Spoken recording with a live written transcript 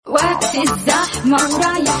في الزحمة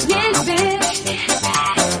ورايح للبيت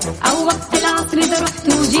أو وقت العصر إذا رحت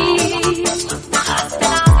وجيت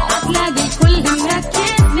أغلبي كل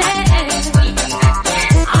مركز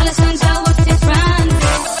علشان جوزت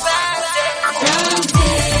ترانزيت.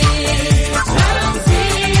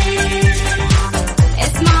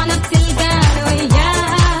 اسمعنا بتلقانا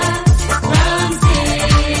وياك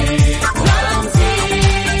ترانزيت.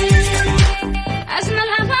 أجمل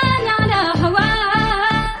أغاني على هواك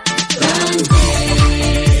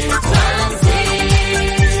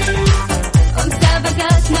ترانزيت.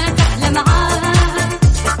 ومسابقاتنا تحلى معاك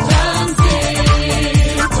ترانزيت.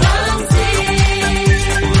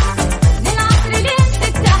 للعصر لين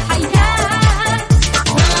تفتح حياك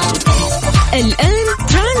ترانزيت. الآن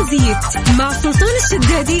ترانزيت مع سلطان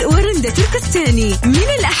الشدادي ورندة تركستاني من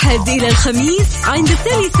الأحد إلى الخميس عند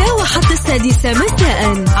 3 وحتى 6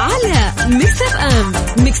 مساء على ميكس اف ام.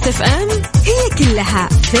 ميكس اف ام هي كلها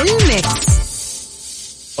في الميكس.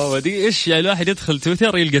 ودي إيش يعني الواحد يدخل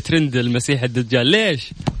تويتر يلقى ترند المسيح الدجال؟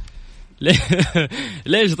 ليش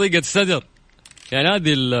ليش ضيقة الصدر؟ يعني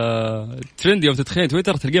هذه الترند يوم تدخلين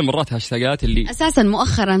تويتر تلقين مرات هاشتاجات اللي أساسا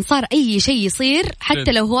مؤخرا صار أي شيء يصير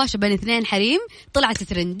حتى لو هواش بين اثنين حريم طلعت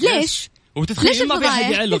ترند. ليش؟ وتدخلين ما في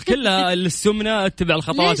أحد يعلق، كلها السمنة اتبع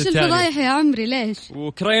الخطوات التالية. ليش الفضايح يا عمري ليش؟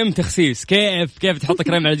 وكريم تخسيس، كيف تحط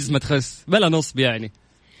كريم على جسمه تخس بلا نصب يعني.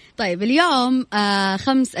 طيب اليوم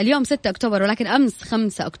اليوم 6 أكتوبر ولكن أمس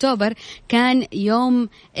 5 أكتوبر كان يوم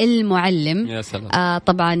المعلم. يا سلام.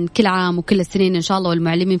 طبعا كل عام وكل السنين إن شاء الله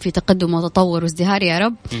والمعلمين في تقدم وتطور وازدهار يا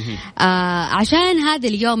رب. عشان هذا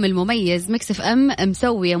اليوم المميز ميكس اف ام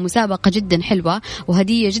مسوية مسابقة جدا حلوة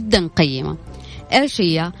وهدية جدا قيمة. إيش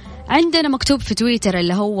هي؟ عندنا مكتوب في تويتر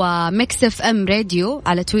اللي هو ميكس اف ام راديو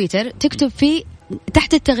على تويتر، تكتب فيه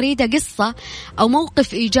تحت التغريدة قصة أو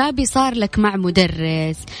موقف إيجابي صار لك مع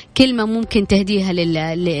مدرس، كلمة ممكن تهديها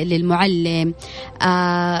للمعلم.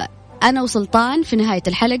 أنا وسلطان في نهاية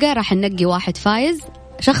الحلقة راح ننقي واحد فايز،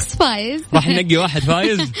 شخص فايز راح ننقي واحد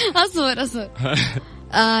فايز. أصبر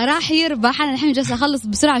راح يربح. أنا الحين جالسة أخلص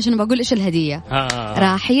بسرعة عشان بقول إيش الهدية.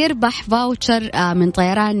 راح يربح فاوتشر من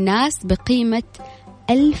طيران ناس بقيمة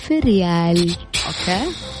 1000 ريال. أوكي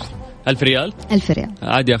 1000 ريال؟ 1000 ريال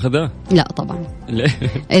عادي أخذها؟ لا طبعا.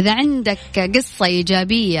 إذا عندك قصة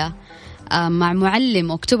إيجابية مع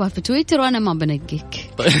معلم اكتبها في تويتر وأنا ما بنقيك.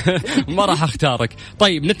 ما راح أختارك.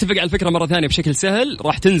 طيب نتفق على الفكرة مرة ثانية بشكل سهل،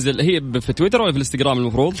 راح تنزل هي في تويتر ولا في الانستغرام؟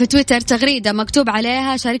 المفروض في تويتر تغريدة مكتوب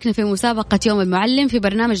عليها شاركنا في مسابقة يوم المعلم في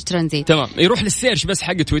برنامج ترانزيت. تمام، يروح للسيرش بس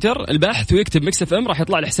حق تويتر البحث ويكتب ميكس اف ام، راح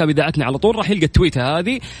يطلع لحساب إذاعتنا على طول، راح يلقى التويتة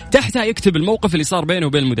هذه تحتها يكتب الموقف اللي صار بينه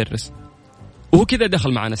وبين المدرس، وهو كذا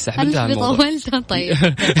دخل معنا السحب. انتهى الموضوع. طيب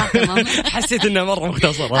حسيت انه مره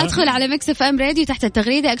مختصر. ادخل على ميكس اف ام راديو تحت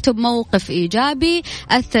التغريده اكتب موقف ايجابي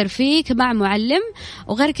اثر فيك مع معلم،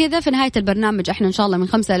 وغير كذا في نهايه البرنامج احنا ان شاء الله من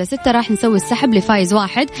 5 إلى 6 راح نسوي السحب لفايز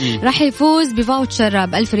واحد راح يفوز بفاوتشر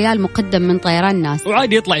ب1000 ريال مقدم من طيران ناس.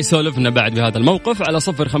 وعادي يطلع يسولف لنا بعد بهذا الموقف على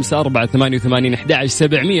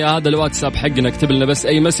 0548811700. هذا الواتساب حقنا، اكتب لنا بس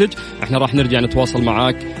اي مسج، احنا راح نرجع نتواصل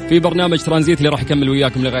معاك في برنامج ترانزيت اللي راح يكمل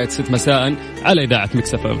وياكم لغايه 6 مساء على إذاعة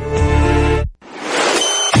ميكس اف ام.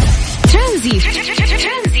 ترانزيت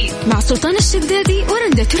مع سلطان الشدادي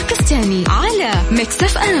ورندة تركستاني على ميكس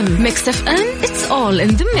اف ام. ميكس اف ام it's all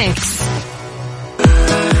in the mix.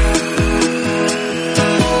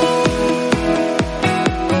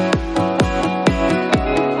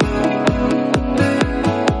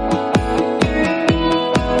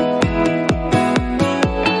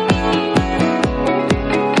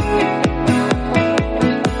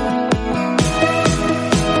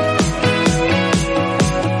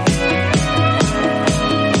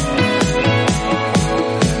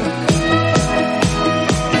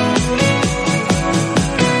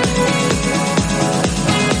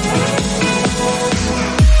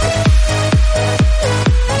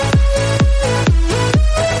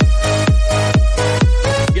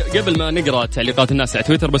 قبل ما نقرأ تعليقات الناس على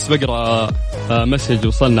تويتر بس بقرأ مسج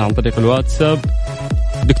وصلنا عن طريق الواتساب.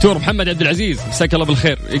 دكتور محمد عبد العزيز مساك الله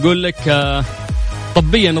بالخير، يقول لك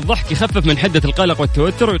طبيا الضحك يخفف من حدة القلق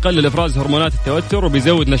والتوتر ويقلل إفراز هرمونات التوتر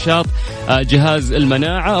وبيزود نشاط جهاز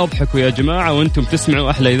المناعة. اضحكوا يا جماعة وانتم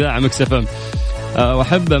تسمعوا أحلى إذاعة ميكس اف ام.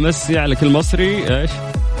 وأحب أمسي على كل مصري. إيش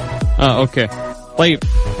أوكي طيب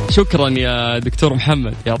شكرا يا دكتور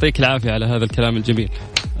محمد، يعطيك العافية على هذا الكلام الجميل.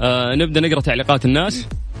 نبدأ نقرأ تعليقات الناس.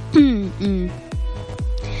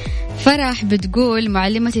 فرح بتقول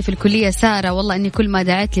معلمتي في الكلية سارة، والله أني كل ما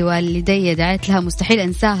دعت لي والدي دعيت لها مستحيل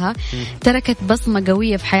أنساها، تركت بصمة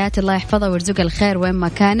قوية في حياتي، الله يحفظها ويرزقها الخير وين ما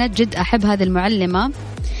كانت. جد أحب هذه المعلمة،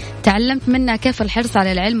 تعلمت منها كيف الحرص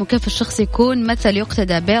على العلم وكيف الشخص يكون مثل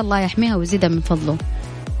يقتدى به، الله يحميها ويزيدها من فضله.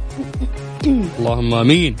 اللهم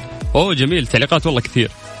امين. اوه جميل، تعليقات والله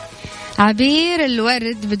كثير. عبير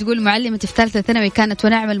الورد بتقول معلمتي في ثالثة ثانوي كانت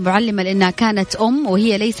ونعم المعلمة لأنها كانت أم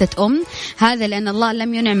وهي ليست أم، هذا لأن الله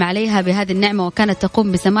لم ينعم عليها بهذه النعمة، وكانت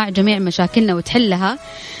تقوم بسماع جميع مشاكلنا وتحلها،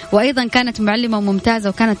 وأيضا كانت معلمة ممتازة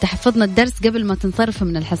وكانت تحفظنا الدرس قبل ما تنصرف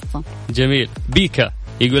من الحصة. جميل. بيكا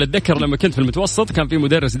يقول أتذكر لما كنت في المتوسط كان في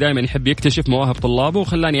مدرس دائما يحب يكتشف مواهب طلابه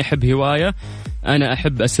وخلاني أحب هواية أنا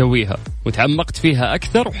أحب أسويها وتعمقت فيها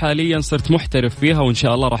أكثر، وحاليا صرت محترف فيها وإن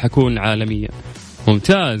شاء الله راح أكون عالميا.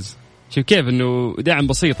 ممتاز. شوف كيف إنه دعم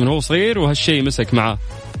بسيط من هو صغير وهالشيء مسك معاه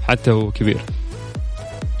حتى هو كبير.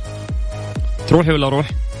 تروحي ولا أروح؟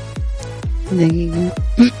 دقيقة.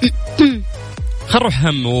 خل نروح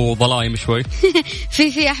هم وظلايم شوي.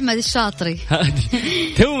 في أحمد الشاطري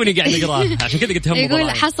توني قاعد أقرأ عشان كذا قلت هم يقول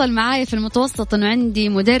وظلايم. حصل معاي في المتوسط إنه عندي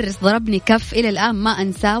مدرس ضربني كف إلى الآن ما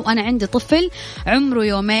أنساه، وأنا عندي طفل عمره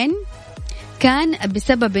يومين، كان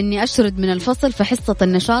بسبب إني أشرد من الفصل في حصة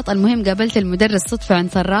النشاط. المهم قابلت المدرس صدفة عن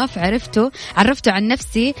صراف، عرفته عن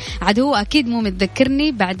نفسي، عاد هو أكيد مو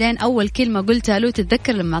متذكرني. بعدين أول كلمة قلتها له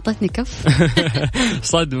تتذكر لما أعطتني كف.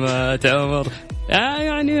 صدمة عمر.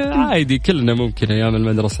 يعني عادي كلنا ممكن أيام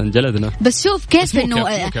المدرسة انجلدنا، بس شوف كيف إنه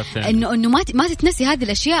يعني. إنه ما تتنسي هذه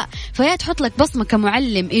الأشياء، فيا تحط لك بصمة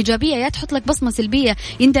كمعلم إيجابية يا تحط لك بصمة سلبية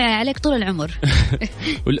يندعي عليك طول العمر.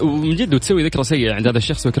 ومن جد وتسوي ذكرى سيئة عند هذا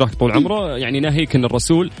الشخص ويكرهك طول عمره. يعني ناهيك إن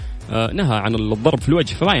الرسول نهى عن الضرب في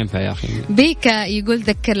الوجه، فما ينفع يا أخي. بيكا يقول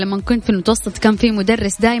ذكر لما كنت في المتوسط كان في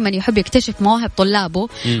مدرس دائما يحب يكتشف مواهب طلابه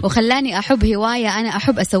وخلاني أحب هواية أنا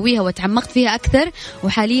أحب أسويها وتعمقت فيها أكثر،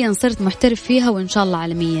 وحاليا صرت محترف فيها وإن شاء الله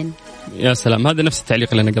عالميا. يا سلام، هذا نفس التعليق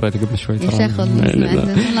اللي أنا قريته قبل شوي. يا شيخ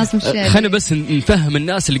الناس مش خلينا بس نفهم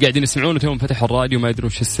الناس اللي قاعدين يسمعون وتوهم فتحوا الراديو ما يدرون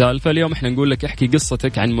وش السالفة. اليوم احنا نقول لك احكي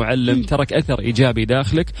قصتك عن معلم ترك أثر إيجابي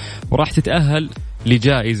داخلك وراح تتأهل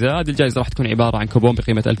لجائزة. هذه الجائزة راح تكون عبارة عن كوبون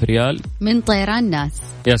بقيمة 1000 ريال من طيران ناس.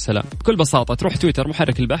 يا سلام. بكل بساطة تروح تويتر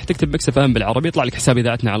محرك البحث تكتب مكس اف ام بالعربي يطلع لك حساب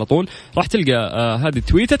إذاعتنا على طول، راح تلقى هذه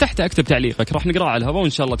التويتة تحت اكتب تعليقك، راح نقرأ على الهواء وإن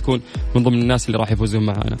شاء الله تكون من ضمن الناس اللي راح يفوزون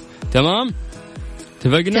معنا. تمام؟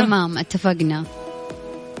 اتفقنا؟ تمام اتفقنا.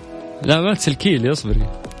 لا ما تسلكي لي، اصبري.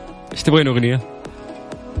 ايش تبغين أغنية؟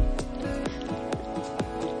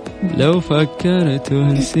 لو فكرت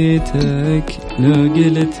ونسيتك لو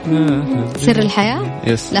قلت ما حبيت. سر الحياة؟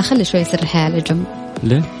 يس. لا خلي شوي سر الحياة على جنب.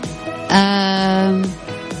 ليه؟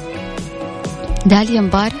 داليا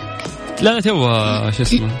مبارك. لا شو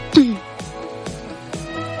اسمه.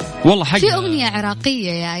 والله حق في أغنية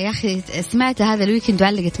عراقية يا أخي سمعتها هذا الويكند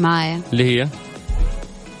وعلقت معايا. اللي هي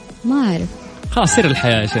ما أعرف. خلاص سر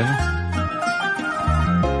الحياة يا شيخ.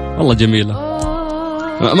 والله جميلة،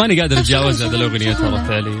 ماني قادر أتجاوز هذه الأغنية ترى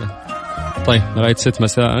فعليا. طيب لغاية 6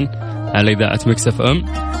 مساء على إذاعة مكس اف ام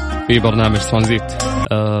في برنامج ترانزيت.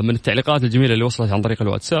 من التعليقات الجميلة اللي وصلت عن طريق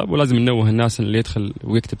الواتساب، ولازم ننوه الناس اللي يدخل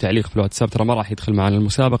ويكتب تعليق في الواتساب ترى ما راح يدخل معنا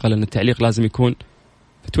المسابقة، لأن التعليق لازم يكون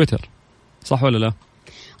في تويتر. صح ولا لا؟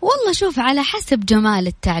 والله شوف على حسب جمال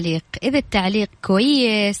التعليق، إذا التعليق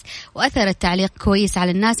كويس وأثر التعليق كويس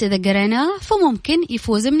على الناس إذا قريناه فممكن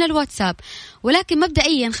يفوز من الواتساب، ولكن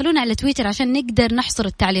مبدئيا خلونا على تويتر عشان نقدر نحصر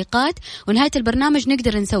التعليقات ونهاية البرنامج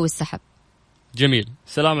نقدر نسوي السحب. جميل.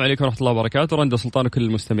 السلام عليكم ورحمة الله وبركاته. رندا سلطان وكل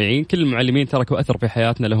المستمعين، كل المعلمين تركوا أثر في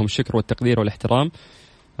حياتنا، لهم الشكر والتقدير والاحترام.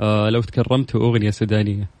 لو تكرمت أغنية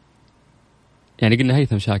سودانية، يعني قلنا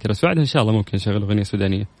هيثم شاكر بس بعدها إن شاء الله ممكن نشغل أغنية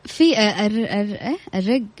سودانية. في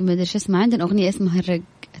الرق ما أدري شو اسمه، عندنا أغنية اسمها الرق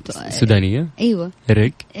سودانية. أيوة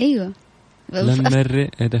الرق. أيوة لما الرق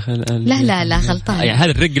دخل لا غلطان. يعني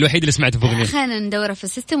هذا الرق الوحيد اللي سمعته في أغنية. خلينا ندوره في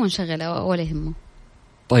السيستم ونشغله ولا يهمه.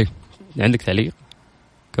 طيب عندك تعليق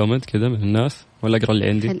كومنت كذا من الناس ولا أقرأ اللي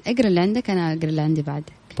عندي؟ أقرأ اللي عندك، أنا أقرأ اللي عندي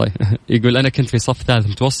بعدك. طيب يقول أنا كنت في صف 3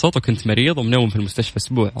 متوسط وكنت مريض ومنوم في المستشفى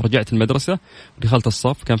أسبوع، رجعت المدرسة ودخلت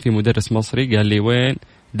الصف كان في مدرس مصري قال لي وين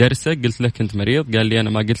درسك؟ قلت له كنت مريض. قال لي أنا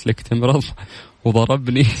ما قلت لك تمرض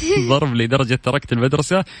وضربني ضرب لي درجة تركت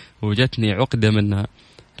المدرسة وجتني عقدة منها.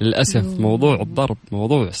 للأسف موضوع الضرب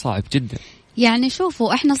موضوع صعب جدا. يعني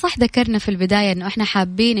شوفوا احنا صح ذكرنا في البداية انه احنا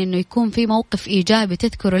حابين انه يكون في موقف ايجابي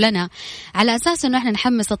تذكره لنا على اساس انه احنا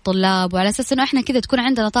نحمس الطلاب وعلى اساس انه احنا كذا تكون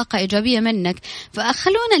عندنا طاقة ايجابية منك.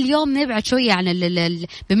 فخلونا اليوم نبعد شوية عن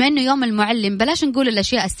بما انه يوم المعلم بلاش نقول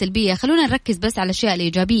الاشياء السلبية، خلونا نركز بس على الاشياء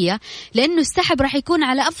الايجابية، لانه السحب راح يكون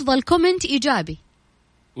على افضل كومنت ايجابي.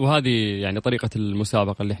 وهذه يعني طريقة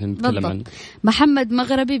المسابقة اللي احنا نتكلم عنها. محمد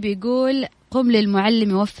مغربي بيقول قم للمعلم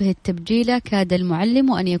يوفه التبجيلة كاد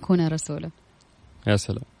المعلم أن يكون رسولا. يا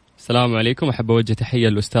سلام. السلام عليكم. أحب أوجه تحية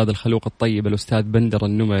للأستاذ الخلوق الطيب الأستاذ بندر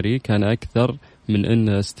النمري، كان أكثر من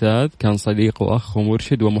أنه أستاذ، كان صديق وأخ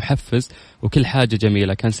ومرشد ومحفز وكل حاجة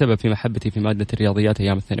جميلة، كان سبب في محبتي في مادة الرياضيات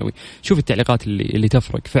أيام الثانوي. شوف التعليقات اللي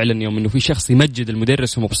تفرق فعلا يوم أنه في شخص يمجد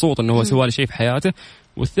المدرس ومبسوط أنه هو سوى له شيء في حياته،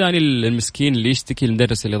 والثاني المسكين اللي يشتكي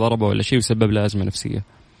المدرس اللي ضربه ولا شيء وسبب له أزمة نفسية.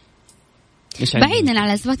 بعيدا عن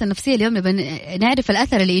الأزمات النفسية، اليوم نعرف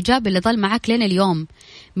الأثر الإيجابي اللي ظل معك لين اليوم،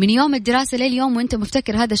 من يوم الدراسة لليوم وانت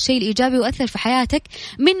مفتكر هذا الشيء الإيجابي وأثر في حياتك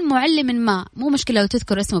من معلم ما. مو مشكلة لو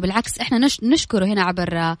تذكر اسمه، بالعكس احنا نشكره هنا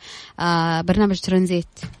عبر برنامج ترانزيت.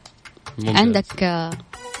 عندك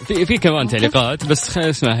في كمان تعليقات، بس خلينا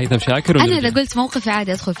نسمع هيثم شاكر. أنا إذا قلت موقفي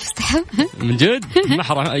عادي أدخل في السحب. من جد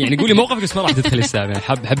ما يعني قولي موقفك بس ما راح تدخل السحب،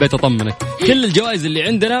 يعني حبيت أطمنك. كل الجوائز اللي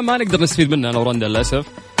عندنا ما نقدر نستفيد منها أنا ورندا للأسف،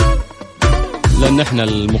 لأن احنا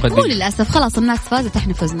المقدمين. مو للأسف، خلاص الناس فازت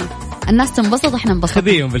احنا فزنا، الناس تنبسط احنا انبسطنا.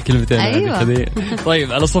 خذيهم بالكلمتين. أيوة.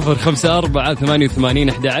 طيب على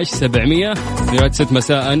 0548811700 في 6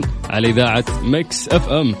 مساء على إذاعة ميكس اف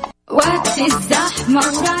ام. وقت الزحمة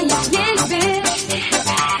ورايح للبيت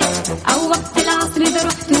أو وقت العصر إذا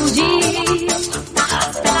رحت وجيت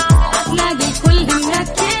هتلاقي كل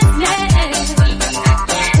مركز ليه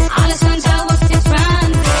علشان جاوبت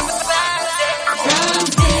ترانزيت.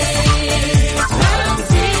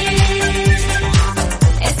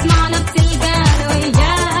 اسمع نفس القال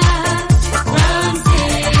وياه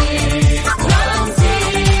ترانزيت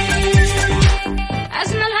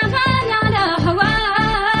أجمل أغاني على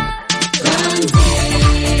هواه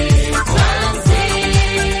ترانزيت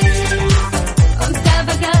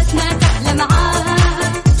ومسابقاتنا تحلى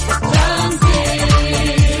معاه ترانزيت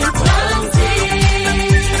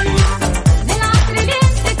للعصر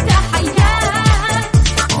لين 6 حياه.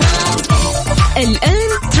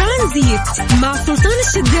 الآن ترانزيت مع سلطان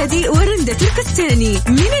الشدادي ورندة تركستاني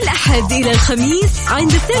من الأحد إلى الخميس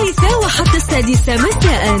عند 3 وحتى 6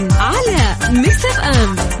 مساء على ميكس اف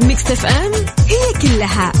ام. ميكس اف ام هي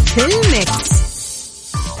كلها في الميكس.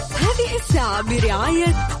 هذه الساعة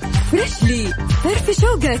برعاية فريشلي، فرف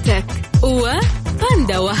شوقاتك،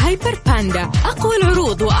 وباندا وهايبر باندا، أقوى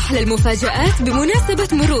العروض وأحلى المفاجآت بمناسبة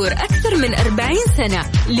مرور أكثر من 40 سنة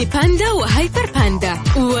لباندا وهايبر باندا،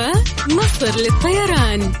 ومصر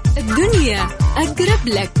للطيران، الدنيا أقرب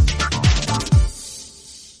لك.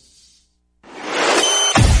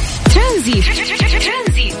 ترانزيت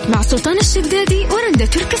مع سلطان الشدادي ورندة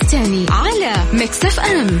تركستاني على ميكس اف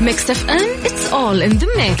ام. ميكس اف ام it's all in the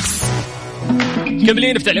mix.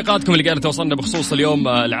 كملين في تعليقاتكم اللي قاعدة توصلنا بخصوص اليوم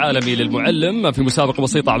العالمي للمعلم. في مسابقة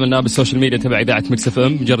بسيطة عملناها بالسوشيال ميديا تبع إذاعة ميكس اف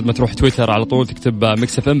ام، مجرد ما تروح تويتر على طول تكتب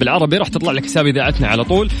ميكس اف ام بالعربي راح تطلع لك حساب إذاعتنا على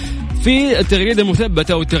طول. في التغريدة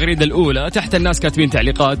المثبتة والتغريدة الأولى تحت الناس كاتبين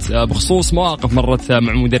تعليقات بخصوص مواقف مرت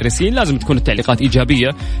مع مدرسين، لازم تكون التعليقات إيجابية.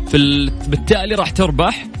 بالتالي راح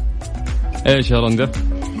تربح إيش يا رندة؟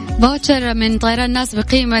 فاوتشر من طيران ناس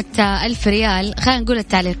بقيمة 1000 ريال. خلينا نقول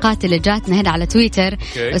التعليقات اللي جاتنا هنا على تويتر.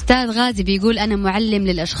 أستاذ غازي بيقول أنا معلم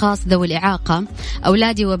للأشخاص ذوي الإعاقة،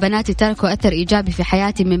 أولادي وبناتي تركوا أثر إيجابي في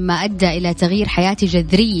حياتي مما أدى إلى تغيير حياتي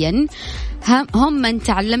جذريا، هم من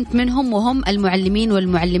تعلمت منهم وهم المعلمين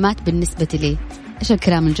والمعلمات بالنسبة لي. إيش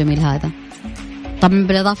الكلام الجميل هذا؟ طبعا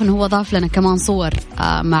بالإضافة أنه هو ضاف لنا كمان صور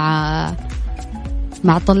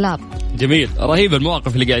مع الطلاب. جميل، رهيب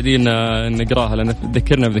المواقف اللي قاعدين نقراها لأن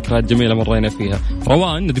تذكرنا بذكريات جميلة مرينا فيها.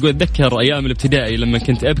 روان تقول أتذكر أيام الابتدائي لما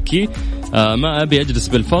كنت أبكي ما أبي أجلس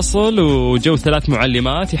بالفصل وجو 3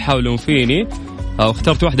 معلمات يحاولون فيني،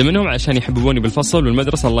 واخترت واحدة منهم عشان يحببوني بالفصل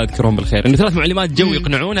والمدرسة الله يذكرهم بالخير. إنه 3 معلمات جو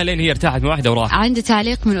يقنعونها لين هي ارتاحت من واحدة وراحت. عندي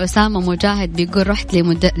تعليق من أسامة مجاهد بيقول رحت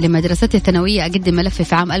لمدرستي الثانوية أقدم ملفي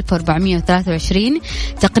في عام 1423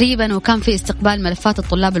 تقريبا، وكان في استقبال ملفات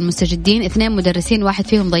الطلاب المستجدين 2 مدرسين، واحد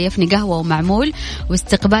فيهم ضيفني قهوة ومعمول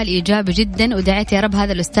واستقبال إيجابي جدا، ودعيت يا رب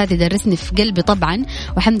هذا الأستاذ يدرسني في قلبي طبعا،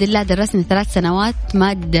 والحمد لله درسني 3 سنوات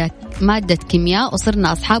مادة كيمياء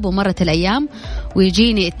وصرنا أصحاب. ومرت الأيام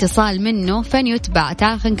ويجيني اتصال منه فين يتبع،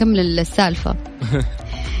 تعال خلينا نكمل السالفة.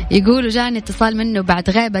 يقول جاني اتصال منه بعد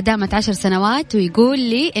غيبة دامت 10 سنوات ويقول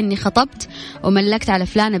لي إني خطبت وملكت على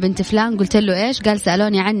فلانة بنت فلان. قلت له إيش؟ قال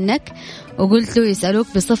سألوني عنك، وقلت له يسألوك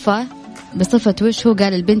بصفة وش هو؟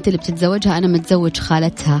 قال البنت اللي بتتزوجها أنا متزوج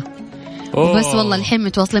خالتها. بس والله الحين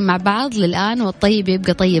متواصلين مع بعض للآن، والطيب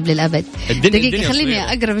يبقى طيب للأبد. دقيقة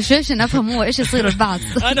خليني أقرب شوي عشان أفهم هو إيش يصير البعض.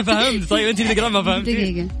 أنا فهمت. طيب أنت اللي تقرأ ما فهمت.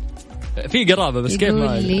 دقيقة في قرابة بس كيف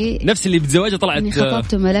ما نفس اللي بتزوجها طلعت إني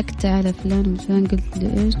خطبت وملكت على فلان وفلان. قلت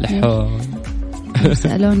له إيش؟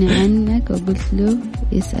 سألوني عنك وقلت له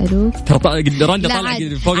يسألوك. ترى رندا طلع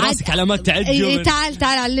فوق راسك علامات تعجب. تعال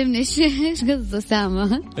علمني إيش قصة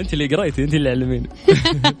سامة. أنت اللي قريتي، أنت اللي علميني.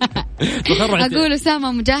 أقول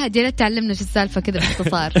أسامة مجاهد يا ريت تعلمنا شو السالفة كذا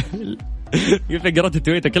باختصار. قرأت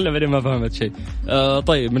التويتر كله بعدين ما فهمت شيء.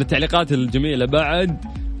 طيب من التعليقات الجميلة بعد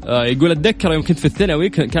يقول أتذكر يوم كنت في الثانوي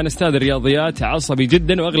كان أستاذ الرياضيات عصبي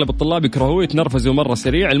جدا وأغلب الطلاب يكرهوه يتنرفزوا مرة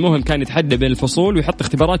سريع. المهم كان يتحدى بين الفصول ويحط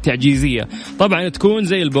اختبارات تعجيزية طبعا تكون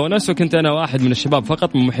زي البونس. وكنت أنا واحد من الشباب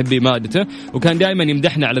فقط من محبي مادته وكان دائما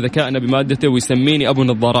يمدحنا على ذكائنا بمادته ويسميني أبو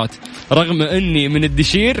نظارات رغم أني من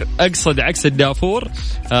الدشير أقصد عكس الدافور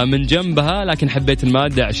من جنبها. لكن حبيت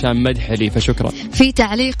المادة عشان مدح لي فشكرا. في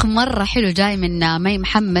تعليق مرة حلو جاي من مي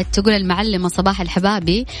محمد تقول المعلمة صباح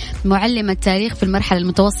الحبابي معلمة تاريخ في المرحلة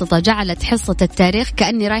المتوسطة جعلت حصة التاريخ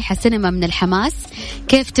كأني رايحة سينما من الحماس.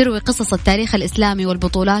 كيف تروي قصص التاريخ الإسلامي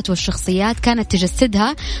والبطولات والشخصيات كانت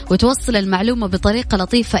تجسدها وتوصل المعلومة بطريقة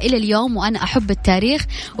لطيفة إلى اليوم. وأنا أحب التاريخ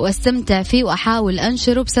وأستمتع فيه وأحاول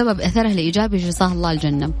أنشره بسبب أثره الإيجابي جزاه الله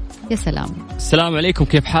الجنة. يا سلام. السلام عليكم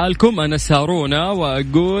كيف حالكم؟ أنا سارونا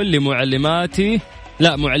وأقول لمعلماتي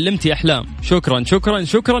لا معلمتي أحلام شكرا شكرا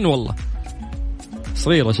شكرا والله.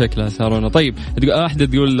 صغيرة شكلها سارونا. طيب أحد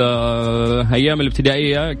تقول أيام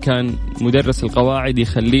الابتدائية كان مدرس القواعد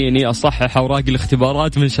يخليني أصحح أوراق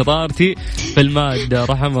الاختبارات من شطارتي في المادة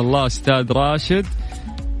رحم الله أستاذ راشد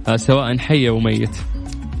سواء حي وميت.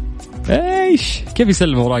 إيش كيف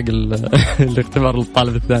يسلم أوراق الاختبار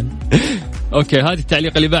للطالب الثاني. أوكي هذه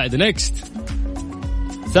التعليق اللي بعد نيكست.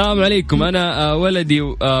 السلام عليكم أنا ولدي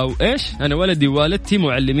أنا ولدي ووالدتي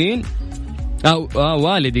معلمين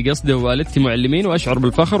والدي قصده والدتي معلمين وأشعر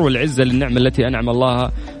بالفخر والعزة للنعمة التي أنعم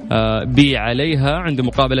الله بي عليها عند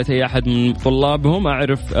مقابلة أي أحد من طلابهم.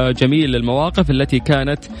 أعرف جميل المواقف التي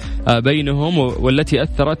كانت بينهم والتي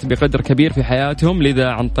أثرت بقدر كبير في حياتهم لذا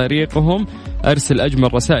عن طريقهم أرسل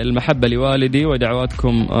أجمل رسائل المحبة لوالدي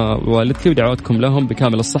ودعواتكم والدتي ودعواتكم لهم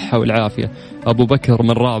بكامل الصحة والعافية. أبو بكر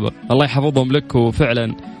من رابغ الله يحفظهم لك.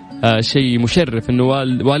 وفعلا شيء مشرف إنه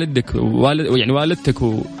والدك يعني والدتك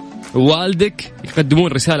ووالدك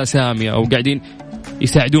يقدمون رسالة سامية أو قاعدين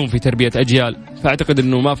يساعدون في تربية أجيال. فأعتقد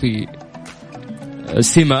أنه ما في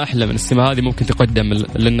سمة أحلى من السمة هذه ممكن تقدم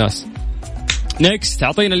للناس. نيكست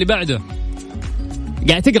تعطينا اللي بعده.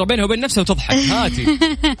 قاعد تقرأ بينها وبين نفسها وتضحك. هاتي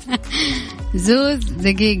زوز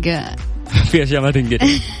دقيقة في أشياء ما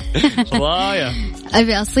تنقل راية.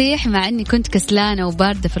 أبي أصيح مع أني كنت كسلانة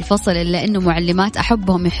وباردة في الفصل إلا أنه معلمات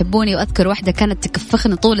أحبهم يحبوني. وأذكر واحدة كانت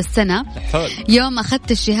تكفخني طول السنة. يوم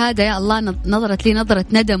أخذت الشهادة يا الله نظرت لي نظرة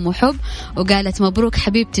ندم وحب وقالت مبروك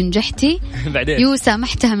حبيبتي نجحتي. يو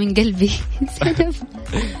سامحتها من قلبي.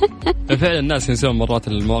 فعلا الناس ينسون مرات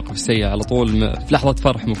المواقف السيئة على طول في لحظة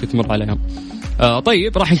فرح ممكن تمر عليهم.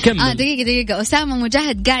 طيب راح نكمل. دقيقة أسامة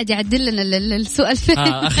مجاهد قاعد يعدل لنا السؤال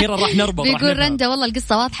أخيرا راح نربط. بيقول رندا والله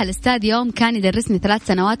القصة واضحة. الأستاذ يوم كان يدرسني 3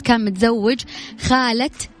 سنوات كان متزوج خالة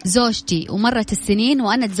زوجتي ومرت السنين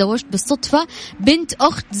وأنا تزوجت بالصدفة بنت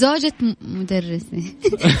أخت زوجة مدرسي.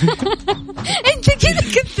 أنت كذا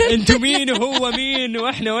كثر. أنتوا مين وهو مين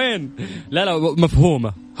وإحنا وين؟ لا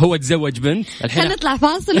مفهومة. هو تزوج بنت الحين. نطلع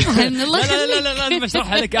فاصل فهمنا الله. لا لازم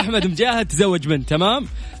أشرح لك. أحمد مجاهد تزوج بنت تمام.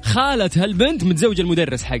 خالة هالبنت متزوجة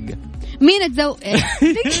المدرس حقه. مين اتزوج؟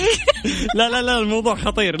 لا الموضوع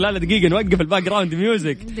خطير. لا دقيقة نوقف الباك جراوند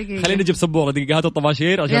ميوزك. خلينا نجيب سبورة دقيقة. هاتوا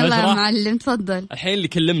الطباشير عشان يلا يا معلم تفضل. الحين اللي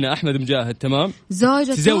كلمنا أحمد مجاهد تمام.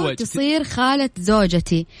 زوجته تصير خالة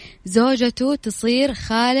زوجتي. زوجته تصير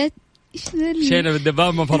خالة شينا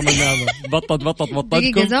بالدباب ما فرمناه. بطتكم.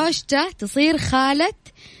 دقيقة زوجته تصير خالة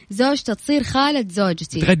زوجته تصير خالة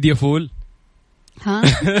زوجتي. تغدي يا فول. ها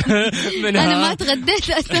أنا ما تغديت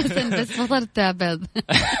أساسا بس فطرت بيض.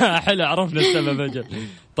 حلو عرفنا السبب أجل.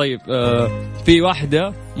 طيب في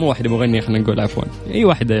واحدة مو واحدة مغنية خلينا نقول عفوا أي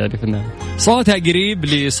واحدة يعني فنانة صوتها قريب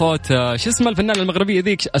لصوت شو اسمه الفنانة المغربية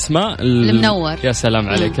ذيك أسماء المنور. يا سلام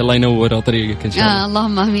عليك. الله ينور طريقك إن شاء الله.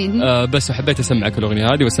 اللهم آمين. بس حبيت أسمعك الأغنية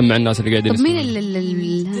هذه وأسمع الناس اللي قاعدين يسمعون.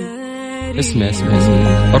 مين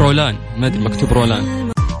اسمه رولان ما أدري مكتوب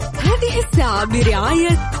رولان. هذه الساعة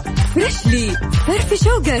برعاية فريشلي فرف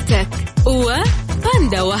شوقاتك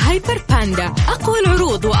وباندا وهايبر باندا. أقوى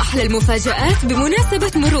العروض وأحلى المفاجآت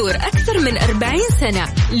بمناسبة مرور أكثر من 40 سنة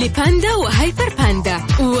لباندا وهايبر باندا.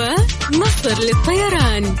 ومصر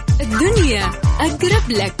للطيران الدنيا أقرب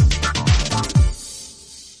لك.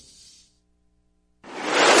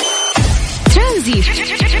 ترانزيت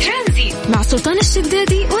مع سلطان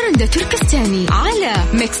الشدادي ورندا تركستاني على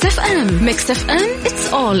ميكس اف ام. ميكس اف ام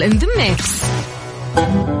it's all in the mix.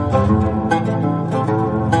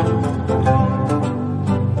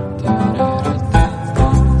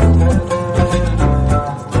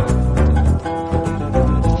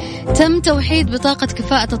 تم توحيد بطاقة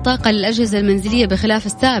كفاءة الطاقة للأجهزة المنزلية بخلاف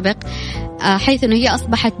السابق حيث أنه هي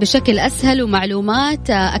أصبحت بشكل أسهل ومعلومات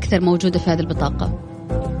أكثر موجودة في هذه البطاقة.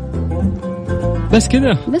 بس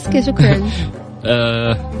كذا. بس كذا شكرا.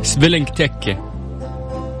 سبيلينج تكة.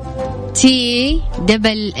 تي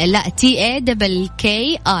اي دبل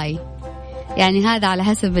كي اي، يعني هذا على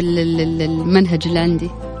حسب المنهج اللي عندي.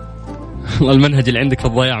 المنهج اللي عندك في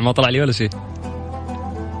الضياع ما طلع لي ولا شيء.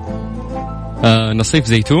 نصيف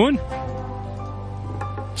زيتون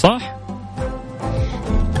صح؟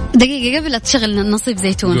 دقيقة قبل لا تشغل نصيب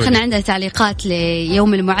زيتون خلنا عندنا تعليقات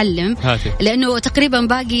ليوم المعلم هاتي. لأنه تقريبا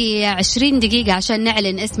باقي 20 دقيقة عشان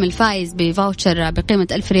نعلن اسم الفائز بفاوتشر بقيمة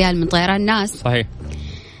 1000 ريال من طيران ناس. صحيح.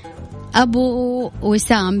 أبو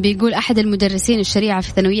وسام بيقول أحد المدرسين الشريعة في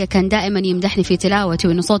الثانوية كان دائما يمدحني في تلاوتي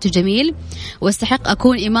وإنه صوتي جميل واستحق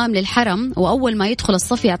أكون إمام للحرم، وأول ما يدخل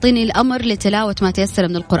الصف يعطيني الأمر لتلاوة ما تيسر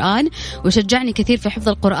من القرآن، وشجعني كثير في حفظ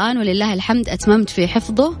القرآن ولله الحمد أتممت في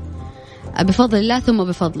حفظه بفضل الله ثم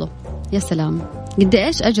بفضله. يا سلام قد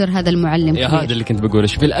إيش أجر هذا المعلم يا كبير. هذا اللي كنت بقوله،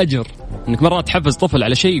 في الأجر إنك مرات تحفز طفل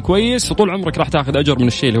على شيء كويس وطول عمرك راح تأخذ أجر من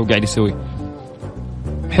الشيء اللي هو قاعد يسويه.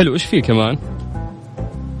 حلو. إيش فيه كمان؟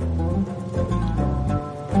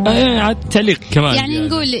 تعليق كمان يعني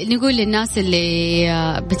نقول للناس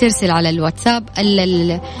اللي بترسل على الواتساب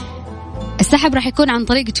السحب راح يكون عن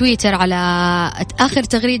طريق تويتر على آخر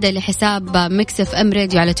تغريدة لحساب ميكس اف ام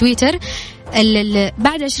راديو على تويتر.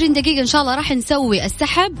 بعد 20 دقيقة إن شاء الله راح نسوي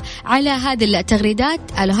السحب على هذه التغريدات،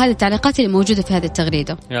 على هذه التعليقات اللي موجودة في هذه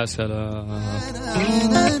التغريدة. يا سلام.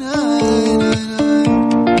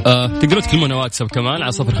 تقدروا تكلمونا واتساب كمان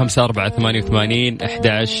على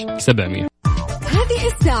 0548811700. هذه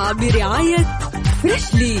الساعة برعاية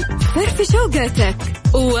فريشلي فرف شوقاتك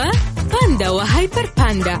وباندا وهايبر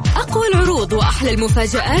باندا، أقوى العروض وأحلى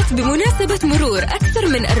المفاجآت بمناسبة مرور أكثر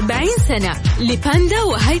من 40 سنة لباندا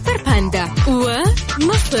وهايبر باندا.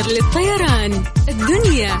 ومصر للطيران،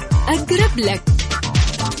 الدنيا أقرب لك.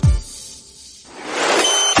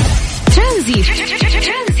 ترانزيت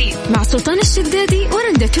مع سلطان الشدادي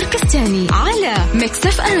ورندا تركستاني على ميكس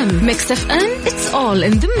اف ام. ميكس اف ام it's all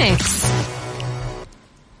in the mix.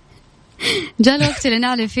 جاء الوقت اللي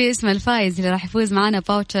نعلن فيه اسم الفائز اللي راح يفوز معنا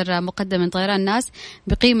باوتشر مقدم من طيران ناس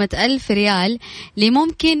بقيمة 1000 ريال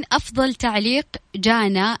لممكن أفضل تعليق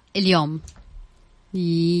جانا اليوم.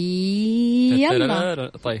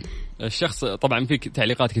 يلا. طيب الشخص طبعا في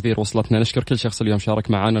تعليقات كثير وصلتنا، نشكر كل شخص اليوم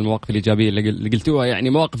شارك معنا، المواقف الإيجابية اللي قلتوها يعني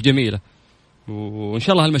مواقف جميلة، وإن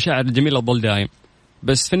شاء الله هالمشاعر الجميلة تظل دائم.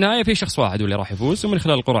 بس في النهاية في شخص واحد واللي راح يفوز، ومن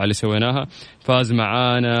خلال القرعة اللي سويناها فاز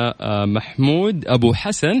معانا محمود أبو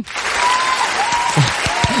حسن.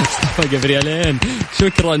 بريالين.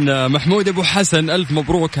 شكرا محمود أبو حسن، ألف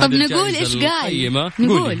مبروك. طب نقول إيش قال؟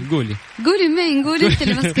 قولي مين؟ قولي أنت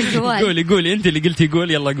اللي مسك الجوال. قولي أنت اللي قلتي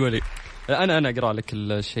قول. يلا قولي. أنا أقرأ لك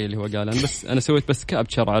الشيء اللي هو قاله. أنا سويت بس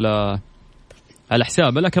كابتشر على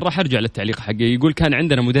حسابه، لكن راح أرجع للتعليق حقه. يقول كان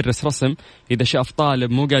عندنا مدرس رسم إذا شاف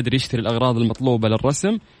طالب مو قادر يشتري الأغراض المطلوبة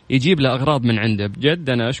للرسم يجيب له أغراض من عنده. بجد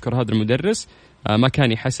أنا أشكر هذا المدرس، ما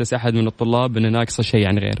كان يحسس أحد من الطلاب أنه ناقصه شيء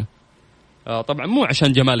عن غيره. طبعا مو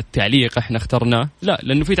عشان جمال التعليق احنا اخترناه، لا،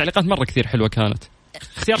 لأنه في تعليقات مرة كثير حلوة كانت.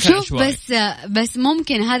 شوف بس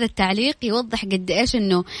ممكن هذا التعليق يوضح قد إيش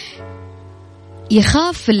إنه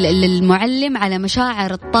يخاف المعلم على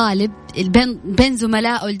مشاعر الطالب بين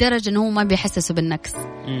زملائه لدرجة أنه ما بيحسسه بالنقص.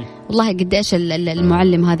 والله قد إيش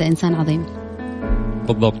المعلم هذا إنسان عظيم.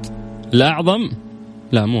 بالضبط. الأعظم،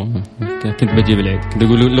 لا مو كنت بجيب العيد، كنت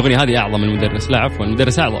أقول الأغنية هذه أعظم المدرس. لا عفوا،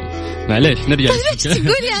 المدرس أعظم. معليش نرجع. ليش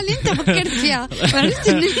تقول يعني أنت فكرت فيها وعرفت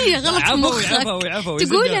إن هي غلط في مخك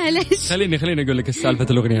تقولها ليش؟ خليني أقول لك السالفة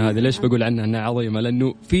الأغنية هذه ليش بقول عنها أنها عظيمة.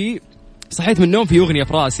 لأنه صحيت من النوم في أغنية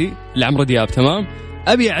في راسي لعمرو دياب، تمام،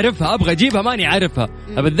 أبي أعرفها، أبغى أجيبها ماني عارفها،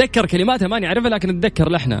 أبى أتذكر كلماتها ماني عارفها لكن أتذكر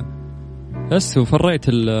لحنها بس. وفريت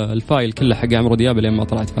الفايل كله حق عمرو دياب لين ما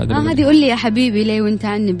طلعت في هذا. هذه قول لي يا حبيبي ليه وانت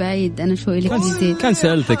عني بعيد، أنا شو إلك جديد. كان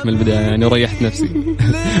سألتك من البداية يعني وريحت نفسي.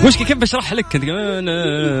 مشكلة كيف بشرح لك كنت كمان.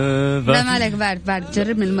 لا مالك، بعد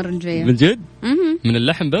جربني المرة الجاية. من جد؟ من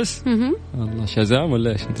اللحن بس. الله شازام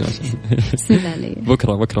ولا إيش أنت؟ بسم الله عليك.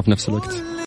 بكرة في نفس الوقت.